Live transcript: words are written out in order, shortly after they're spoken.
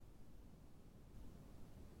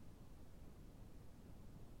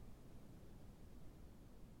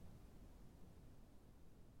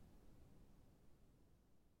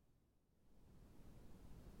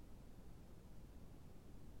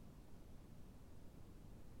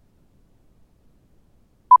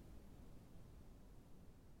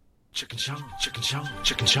Chuck and Shawn, Chuck and Shawn,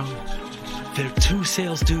 Chuck and Shawn. They're two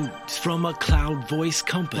sales dudes from a cloud voice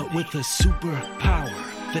company, but with a superpower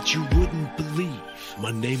that you wouldn't believe.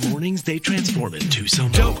 Monday mornings, they transform into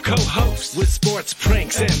some dope co-hosts with sports,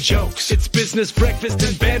 pranks, and jokes. It's business, breakfast,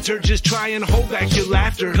 and banter. Just try and hold back your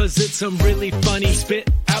laughter, cause it's some really funny spit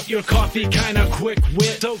out your coffee kind of quick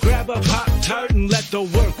wit. So grab a Pop-Tart and let the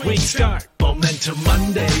work week start. Momentum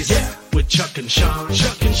Mondays, yeah, with Chuck and Shawn.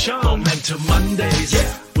 Chuck and Shawn. Momentum Mondays,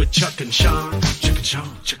 yeah, with Chuck and Shawn. Chuck and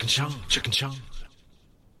Shawn, Chuck and Shawn, Chuck and Shawn.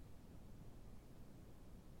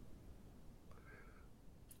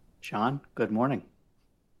 Shawn, good morning.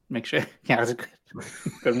 Make sure. Yeah,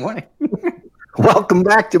 good morning. Welcome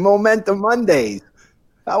back to Momentum Mondays.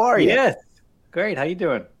 How are you? Yes, great. How you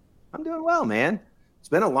doing? I'm doing well, man. It's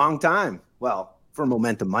been a long time. Well, for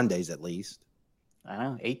Momentum Mondays, at least. I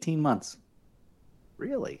know, 18 months.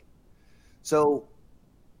 Really? So,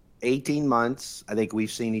 18 months. I think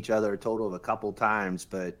we've seen each other a total of a couple times.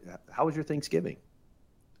 But how was your Thanksgiving?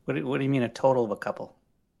 What do you mean a total of a couple?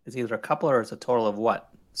 It's either a couple or it's a total of what?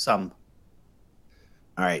 Some.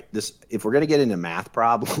 All right. If we're going to get into math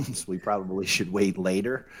problems, we probably should wait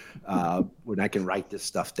later when I can write this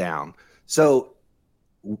stuff down. So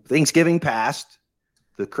Thanksgiving passed.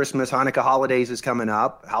 The Christmas, Hanukkah holidays is coming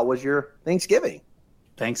up. How was your Thanksgiving?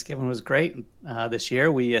 Thanksgiving was great this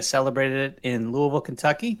year. We celebrated it in Louisville,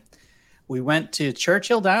 Kentucky. We went to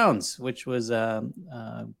Churchill Downs, which was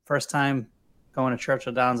first time going to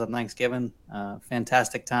Churchill Downs on Thanksgiving.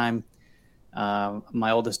 Fantastic time.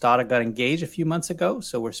 My oldest daughter got engaged a few months ago,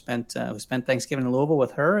 so we spent Thanksgiving in Louisville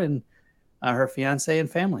with her and her fiance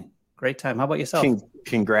and family. Great time. How about yourself?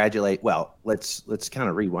 Congratulate. Well, let's kind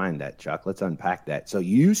of rewind that, Chuck. Let's unpack that. So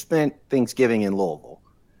you spent Thanksgiving in Louisville.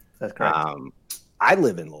 That's correct. I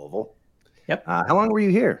live in Louisville. Yep. How long were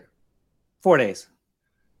you here? 4 days.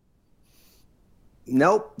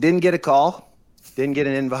 Nope. Didn't get a call. Didn't get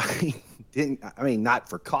an invite. Not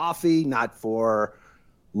for coffee, not for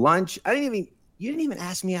lunch. You didn't even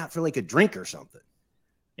ask me out for like a drink or something.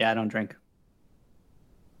 Yeah, I don't drink.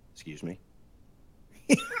 Excuse me.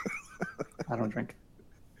 I don't drink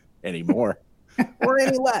anymore or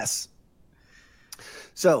any less.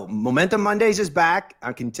 So Momentum Mondays is back.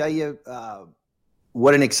 I can tell you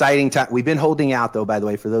what an exciting time. We've been holding out, though, by the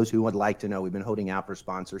way, for those who would like to know, we've been holding out for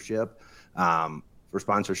sponsorship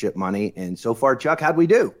money. And so far, Chuck, how'd we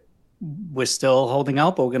do? We're still holding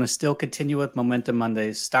out, but we're going to still continue with Momentum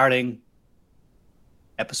Mondays starting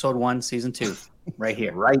episode 1, season 2, right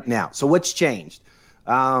here. Right now. So what's changed?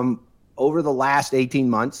 Over the last 18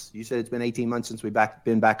 months, you said it's been 18 months since we've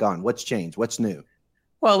been back on. What's changed? What's new?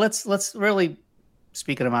 Well, let's really,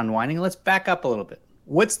 speaking of unwinding, let's back up a little bit.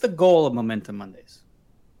 What's the goal of Momentum Mondays?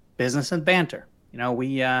 Business and banter.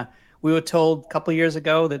 We were told a couple of years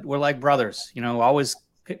ago that we're like brothers, always,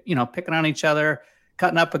 picking on each other,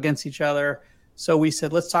 cutting up against each other. So we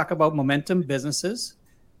said, let's talk about momentum, businesses,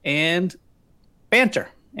 and banter.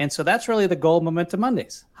 And so that's really the goal of Momentum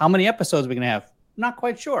Mondays. How many episodes are we going to have? Not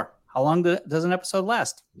quite sure. How long does an episode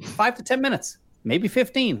last? 5 to 10 minutes, maybe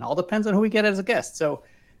 15. All depends on who we get as a guest. So,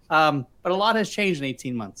 but a lot has changed in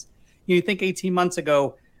 18 months. You think 18 months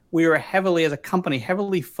ago, we were as a company,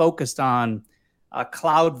 heavily focused on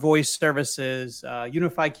cloud voice services,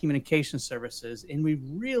 unified communication services, and we've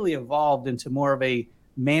really evolved into more of a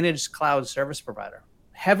managed cloud service provider,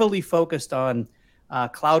 heavily focused on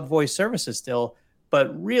cloud voice services still,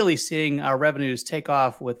 but really seeing our revenues take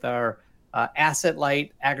off with our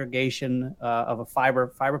asset-light aggregation of a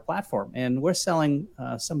fiber platform. And we're selling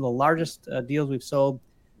some of the largest deals we've sold,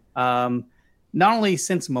 not only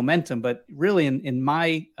since Momentum, but really in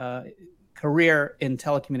my career in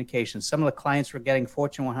telecommunications. Some of the clients were getting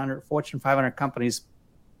Fortune 100, Fortune 500 companies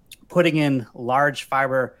putting in large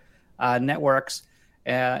fiber networks.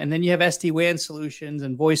 And then you have SD-WAN solutions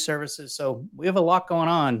and voice services. So we have a lot going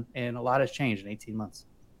on, and a lot has changed in 18 months.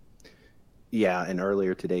 Yeah, and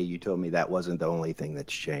earlier today you told me that wasn't the only thing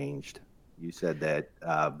that's changed. You said that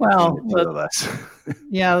between the two of us.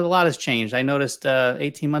 Yeah, a lot has changed. I noticed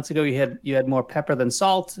 18 months ago you had more pepper than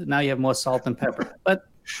salt. Now you have more salt than pepper. But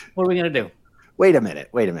what are we going to do? Wait a minute.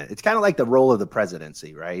 It's kind of like the role of the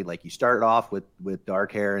presidency, right? Like you start off with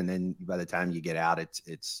dark hair, and then by the time you get out,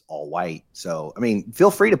 it's all white. So,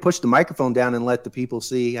 feel free to push the microphone down and let the people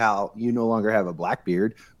see how you no longer have a black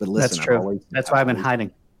beard. But listen, that's true. That's why I've been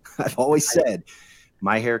hiding. I've always said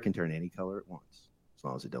my hair can turn any color it wants as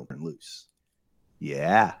long as it don't turn loose.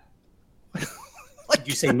 Yeah. Did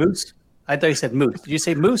you say moose? I thought you said moose. Did you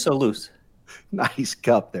say moose or loose? Nice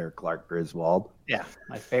cup there, Clark Griswold. Yeah,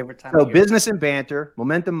 my favorite time So of year. Business and Banter,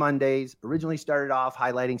 Momentum Mondays, originally started off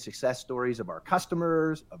highlighting success stories of our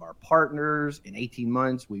customers, of our partners. In 18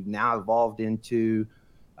 months, we've now evolved into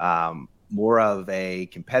more of a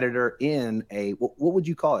competitor in a, what would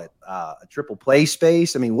you call it? A triple play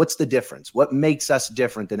space? I mean, what's the difference? What makes us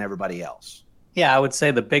different than everybody else? Yeah, I would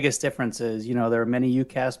say the biggest difference is, there are many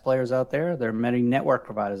UCaaS players out there. There are many network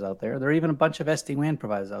providers out there. There are even a bunch of SD-WAN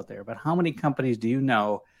providers out there. But how many companies do you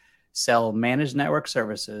know sell managed network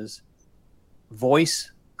services, voice,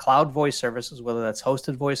 cloud voice services, whether that's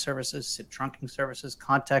hosted voice services, SIP trunking services,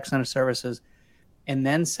 contact center services, and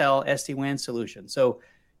then sell SD-WAN solutions? So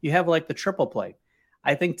you have like the triple play.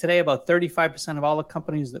 I think today about 35% of all the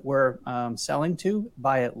companies that we're selling to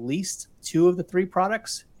buy at least two of the three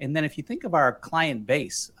products. And then if you think of our client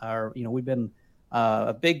base, we've been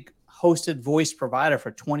a big hosted voice provider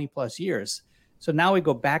for 20 plus years. So now we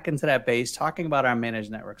go back into that base, talking about our managed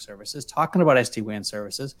network services, talking about SD-WAN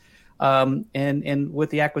services. And with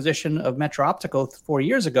the acquisition of Metro Optical 4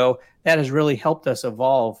 years ago, that has really helped us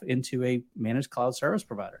evolve into a managed cloud service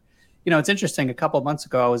provider. It's interesting. A couple of months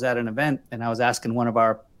ago, I was at an event and I was asking one of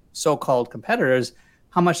our so-called competitors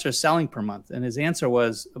how much they're selling per month. And his answer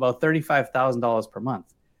was about $35,000 per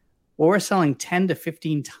month. Well, we're selling 10 to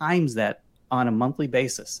 15 times that on a monthly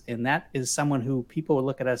basis. And that is someone who people would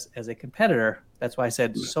look at us as a competitor. That's why I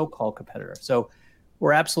said so-called competitor. So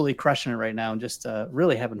we're absolutely crushing it right now and just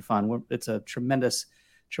really having fun. It's a tremendous,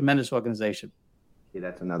 tremendous organization. See,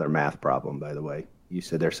 that's another math problem, by the way. You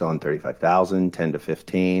said they're selling 35,000, 10 to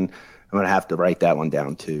 15. I'm going to have to write that one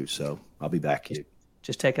down too. So I'll be back here.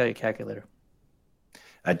 Just take out your calculator.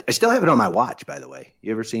 I still have it on my watch, by the way.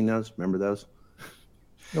 You ever seen those? Remember those?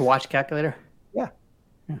 The watch calculator? Yeah.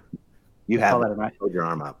 Yeah. You have it. Hold your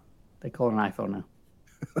arm up. They call it an iPhone now.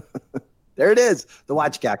 There it is, the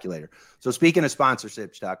watch calculator. So speaking of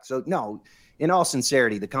sponsorships, Chuck, so no, in all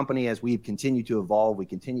sincerity, the company, as we've continued to evolve, we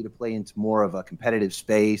continue to play into more of a competitive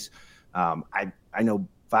space. I know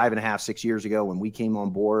 5.5, 6 years ago when we came on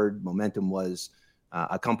board, Momentum was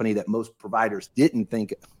a company that most providers didn't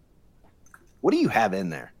think. What do you have in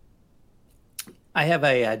there? I have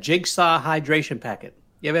a jigsaw hydration packet.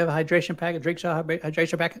 You ever have a hydration packet, jigsaw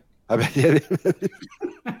hydration packet?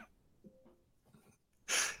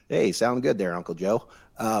 Hey, sound good there, Uncle Joe.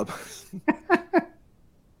 I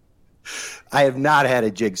have not had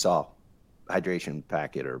a jigsaw hydration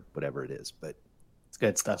packet or whatever it is, but it's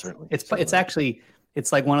good stuff. Certainly. It's actually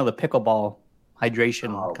like one of the pickleball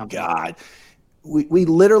hydration companies. God. We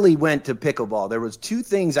literally went to pickleball. There was two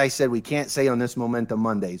things I said we can't say on this Momentum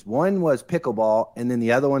Mondays. One was pickleball, and then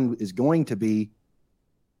the other one is going to be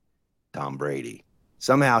Tom Brady.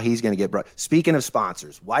 Somehow he's going to get brought. Speaking of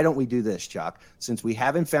sponsors, why don't we do this, Chuck? Since we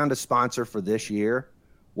haven't found a sponsor for this year,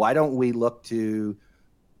 why don't we look to,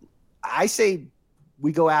 I say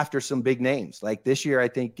we go after some big names. Like this year, I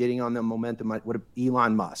think getting on the Momentum,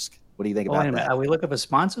 Elon Musk. What do you think about that? Are we looking for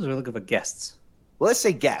sponsors or are we looking for guests? Well, let's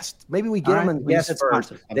say guests. Maybe we get them as guests first.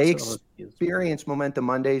 Sponsors. They experience Momentum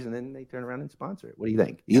Mondays, and then they turn around and sponsor it. What do you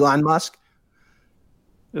think? Elon Musk?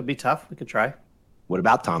 It would be tough. We could try. What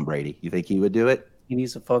about Tom Brady? You think he would do it? He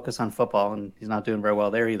needs to focus on football, and he's not doing very well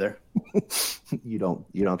there either. You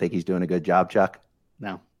don't think he's doing a good job, Chuck?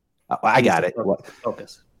 No. I got it.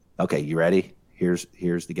 Focus. Okay, you ready? Here's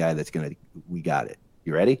the guy we got it.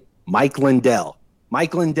 You ready? Mike Lindell.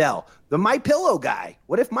 Mike Lindell, the My Pillow guy.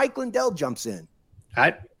 What if Mike Lindell jumps in?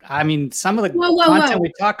 I mean, some of the content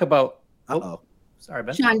we talk about. Uh-oh. Sorry,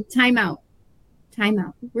 Ben. Shawn, time out.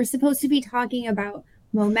 We're supposed to be talking about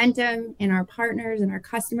Momentum and our partners and our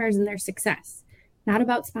customers and their success, not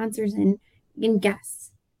about sponsors and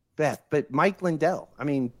guests. Beth, but Mike Lindell. I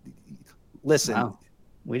mean, listen. Wow.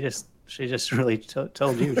 She just really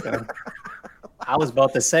told you. I was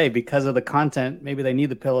about to say, because of the content, maybe they need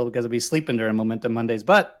the pillow because they'll be sleeping during Momentum Mondays,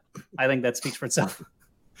 but I think that speaks for itself.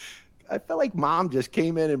 I felt like Mom just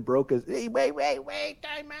came in and broke us. Hey, wait,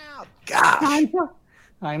 time out. Gosh.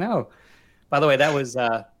 I know. By the way, that was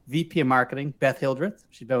VP of Marketing, Beth Hildreth.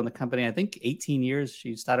 She's been with the company, I think, 18 years.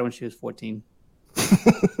 She started when she was 14.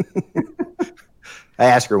 I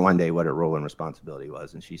asked her one day what her role and responsibility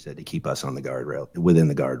was, and she said to keep us on the guardrail, within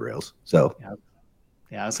the guardrails. So,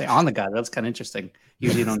 yeah, I would say on the guardrails. That's kind of interesting.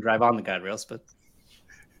 Usually, you don't drive on the guardrails, but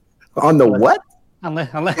on the what?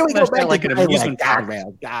 Unless you're like an amusement park.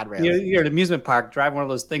 Guardrails. You're at an amusement park, drive one of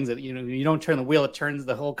those things that you don't turn the wheel; it turns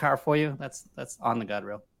the whole car for you. That's on the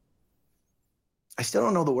guardrail. I still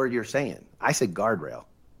don't know the word you're saying. I said guardrail.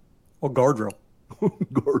 Or guardrail.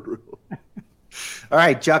 Guardrail. All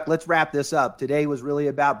right, Chuck, let's wrap this up. Today was really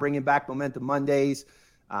about bringing back Momentum Mondays,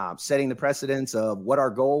 setting the precedence of what our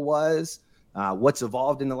goal was, what's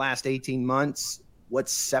evolved in the last 18 months.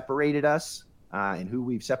 what's separated us and who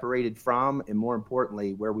we've separated from, and more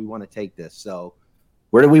importantly, where we want to take this. So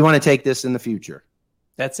where do we want to take this in the future?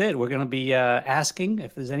 That's it. We're going to be asking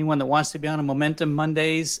if there's anyone that wants to be on a Momentum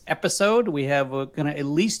Mondays episode. We're going to at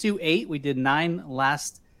least do 8. We did 9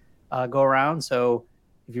 last go around. So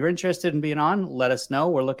if you're interested in being on, let us know.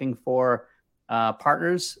 We're looking for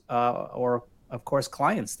partners or, of course,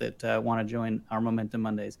 clients that want to join our Momentum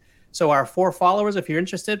Mondays. So our 4 followers, if you're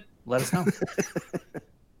interested, let us know.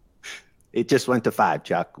 It just went to 5,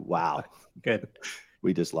 Chuck. Wow. Good.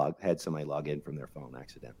 We just had somebody log in from their phone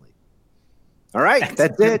accidentally. All right.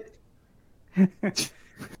 That's it.